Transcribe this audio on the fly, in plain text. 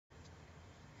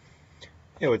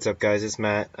Hey, what's up guys, it's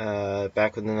Matt,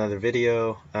 back with another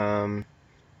video.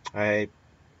 I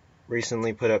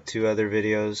recently put up two other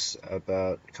videos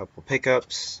about a couple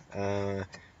pickups, Dunkman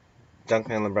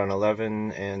LeBron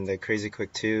 11 and the Crazy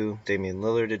Quick 2 Damian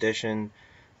Lillard edition.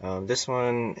 This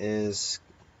one is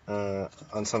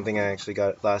on something I actually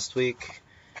got last week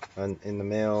in the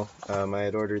mail. I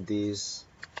had ordered these.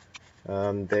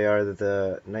 They are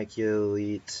the Nike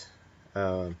Elite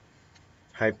HyperELITE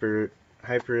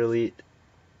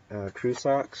crew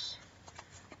socks.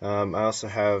 I also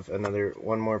have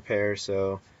one more pair,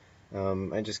 so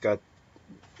I just got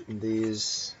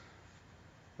these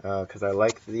because I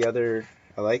like the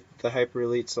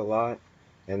HyperElites a lot,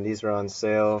 and these are on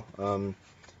sale.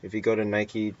 If you go to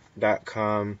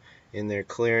Nike.com, in their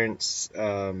clearance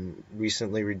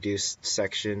recently reduced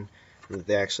section,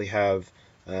 they actually have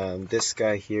this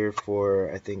guy here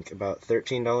for I think about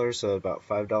 $13, so about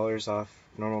 $5 off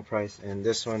normal price, and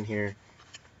this one here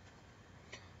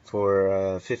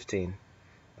for 15.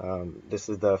 This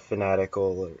is the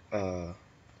Fanatical. I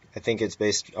think it's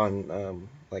based on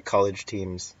like college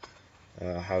teams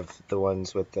have the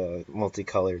ones with the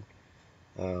multicolored,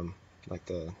 like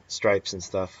the stripes and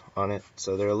stuff on it.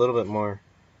 So they're a little bit more.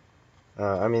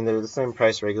 I mean, they're the same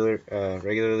price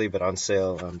regularly, but on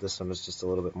sale, this one is just a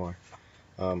little bit more.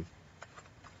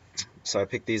 So I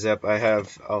picked these up. I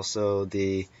have also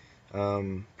the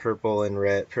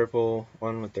purple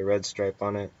one with the red stripe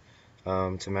on it,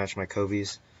 to match my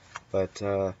Kobe's. But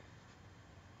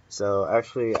so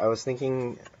actually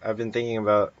I've been thinking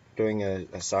about doing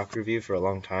a sock review for a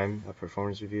long time, a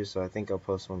performance review, so I think I'll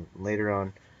post one later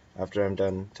on after I'm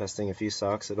done testing a few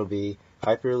socks. It'll be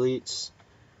HyperElites,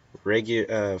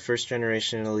 first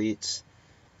generation Elites,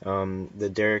 the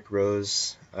Derrick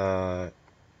Rose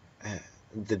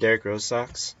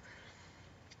socks,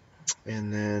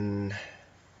 and then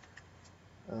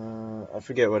I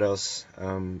forget what else.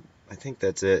 I think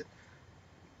that's it.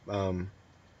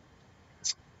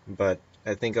 But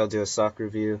I think I'll do a sock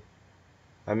review.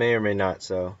 I may or may not,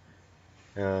 so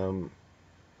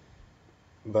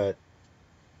but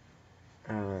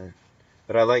I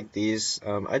like these.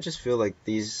 I just feel like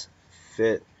these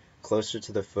fit closer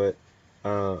to the foot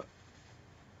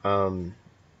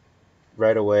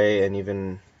right away, and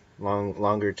even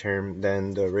longer term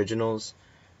than the originals,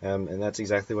 and that's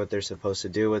exactly what they're supposed to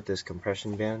do with this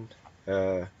compression band,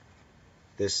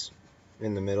 this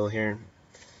in the middle here.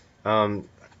 The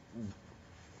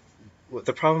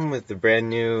problem with the brand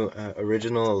new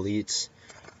original Elites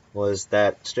was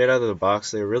that straight out of the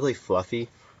box they were really fluffy,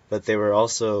 but they were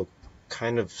also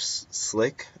kind of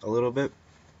slick a little bit,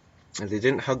 and they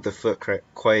didn't hug the foot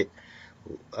quite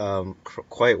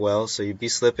well, so you'd be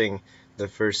slipping the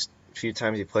first few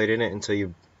times you played in it until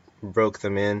you broke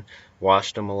them in,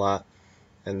 washed them a lot,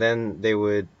 and then they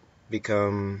would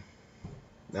become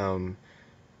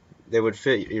they would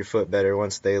fit your foot better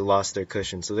once they lost their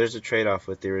cushion. So there's a trade-off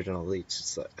with the original Elites.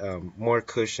 It's more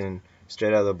cushion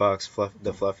straight out of the box.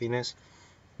 The fluffiness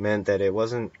meant that it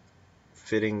wasn't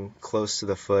fitting close to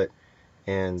the foot,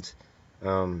 and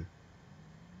so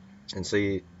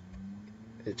it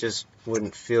just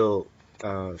wouldn't feel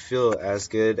as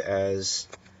good as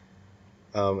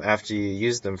after you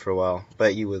used them for a while,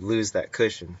 but you would lose that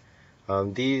cushion.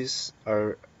 These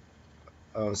are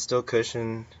still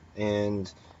cushion, and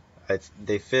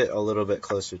they fit a little bit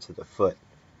closer to the foot.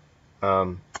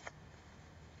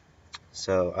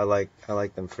 So I like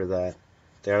them for that.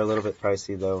 They are a little bit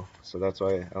pricey though, so that's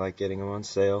why I like getting them on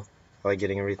sale. I like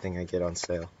getting everything I get on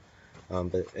sale.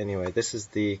 But anyway, this is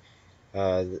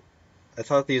I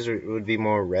thought these would be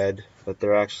more red, but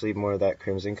they're actually more of that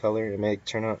crimson color. It may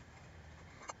turn out,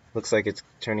 looks like it's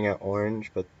turning out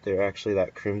orange, but they're actually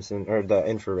that crimson, or the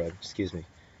infrared, excuse me.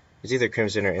 It's either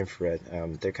crimson or infrared.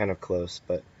 They're kind of close,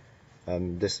 but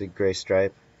this is a gray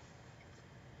stripe.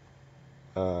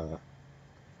 So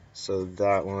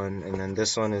that one, and then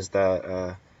this one is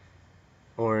that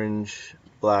orange,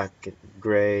 black,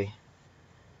 gray,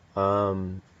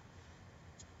 orange,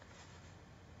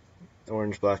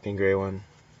 black, and gray one.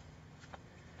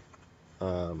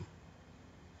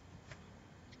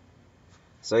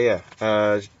 So yeah,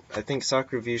 I think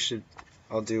sock review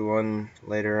I'll do one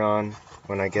later on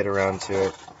when I get around to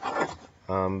it.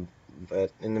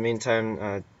 But in the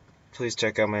meantime, please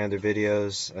check out my other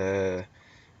videos,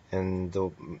 and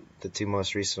the two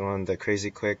most recent ones, the Crazy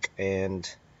Quick and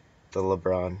the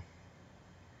LeBron.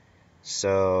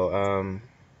 So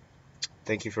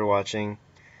thank you for watching.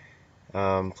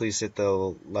 Please hit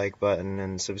the like button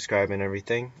and subscribe and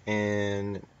everything,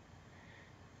 and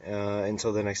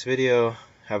until the next video,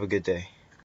 have a good day.